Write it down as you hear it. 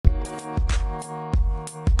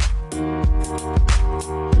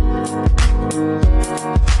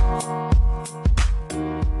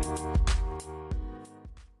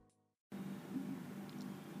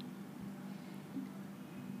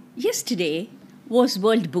Yesterday was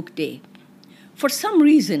World Book Day. For some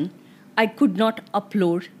reason, I could not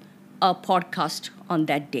upload a podcast on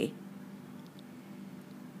that day.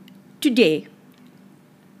 Today,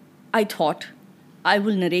 I thought I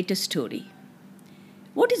will narrate a story.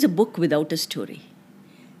 What is a book without a story?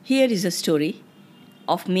 Here is a story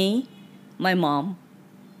of me, my mom,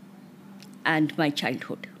 and my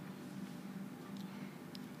childhood.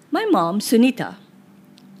 My mom, Sunitha,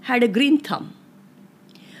 had a green thumb.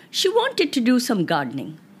 She wanted to do some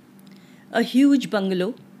gardening. A huge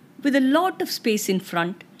bungalow with a lot of space in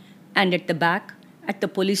front and at the back at the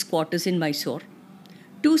police quarters in Mysore.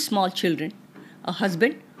 2 small children, a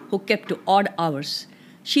husband who kept to odd hours.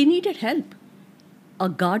 She needed help. A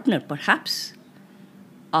gardener, perhaps.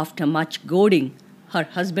 After much goading, her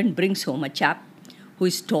husband brings home a chap who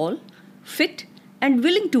is tall, fit, and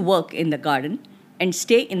willing to work in the garden and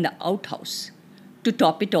stay in the outhouse. To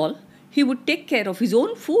top it all, he would take care of his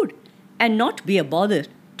own food and not be a bother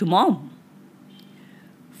to mom.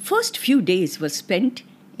 First few days were spent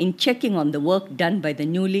in checking on the work done by the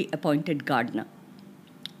newly appointed gardener.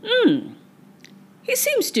 He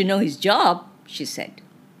seems to know his job, she said.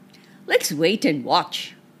 Let's wait and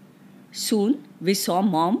watch. Soon we saw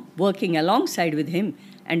mom working alongside with him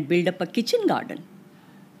and build up a kitchen garden.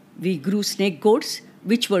 We grew snake gourds,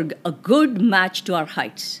 which were a good match to our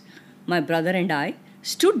heights. My brother and I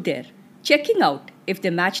stood there, checking out if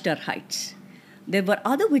they matched our heights. There were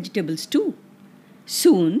other vegetables too.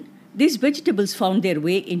 Soon, these vegetables found their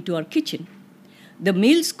way into our kitchen. The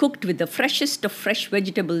meals cooked with the freshest of fresh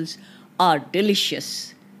vegetables are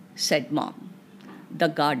delicious, said Mom. The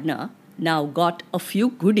gardener now got a few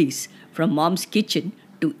goodies from Mom's kitchen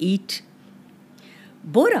to eat.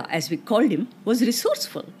 Bora, as we called him, was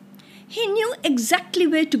resourceful. He knew exactly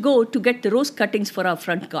where to go to get the rose cuttings for our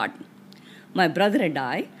front garden. My brother and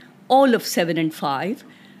I, all of 7 and 5,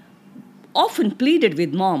 often pleaded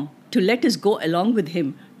with Mom to let us go along with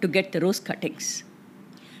him to get the rose cuttings.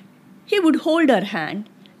 He would hold our hand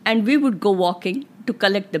and we would go walking to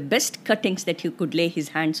collect the best cuttings that he could lay his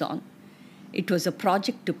hands on. It was a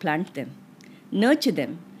project to plant them, nurture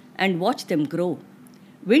them, and watch them grow.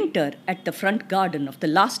 Winter at the front garden of the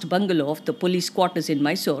last bungalow of the police quarters in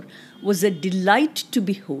Mysore was a delight to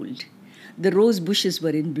behold. The rose bushes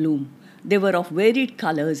were in bloom. They were of varied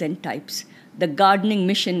colors and types. The gardening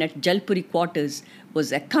mission at Jalpuri quarters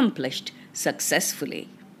was accomplished successfully.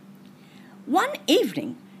 One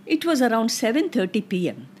evening, it was around 7:30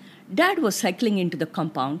 p.m. Dad was cycling into the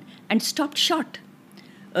compound and stopped short.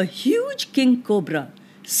 A huge king cobra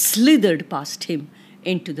slithered past him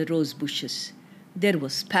into the rose bushes. There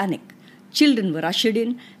was panic. Children were ushered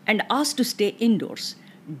in and asked to stay indoors.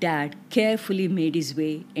 Dad carefully made his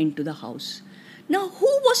way into the house. Now,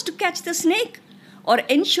 who was to catch the snake or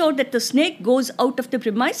ensure that the snake goes out of the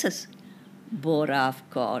premises? Bora, of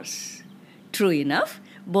course. True enough,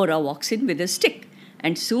 Bora walks in with a stick,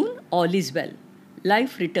 and soon all is well.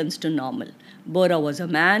 Life returns to normal. Bora was a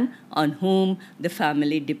man on whom the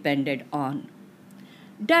family depended on.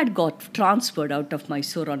 Dad got transferred out of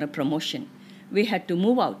Mysore on a promotion. We had to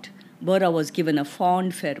move out. Bora was given a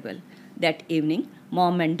fond farewell. That evening,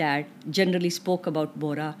 Mom and Dad generally spoke about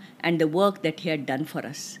Bora and the work that he had done for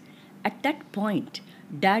us. At that point,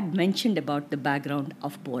 Dad mentioned about the background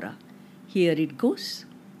of Bora. Here it goes.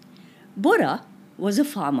 Bora was a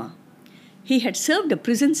farmer. He had served a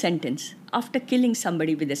prison sentence after killing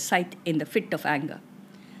somebody with a scythe in the fit of anger.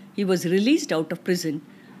 He was released out of prison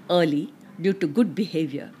early due to good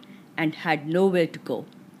behavior and had nowhere to go.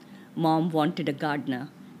 Mom wanted a gardener,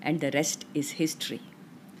 and the rest is history.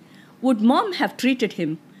 Would Mom have treated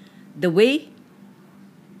him the way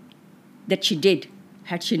that she did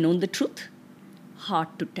had she known the truth? Hard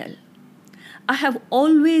to tell. I have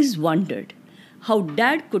always wondered how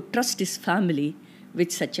Dad could trust his family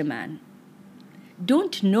with such a man.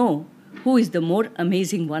 Don't know who is the more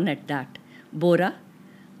amazing one at that, Bora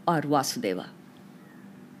or Vasudeva.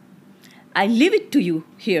 I leave it to you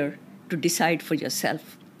here to decide for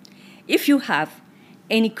yourself. If you have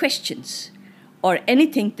any questions or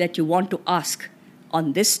anything that you want to ask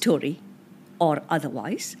on this story or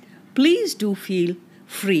otherwise, please do feel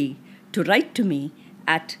free to write to me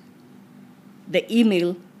at the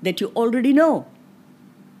email that you already know.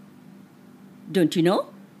 Don't you know?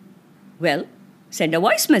 Well, send a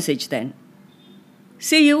voice message then.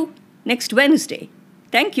 See you next Wednesday.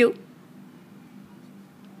 Thank you.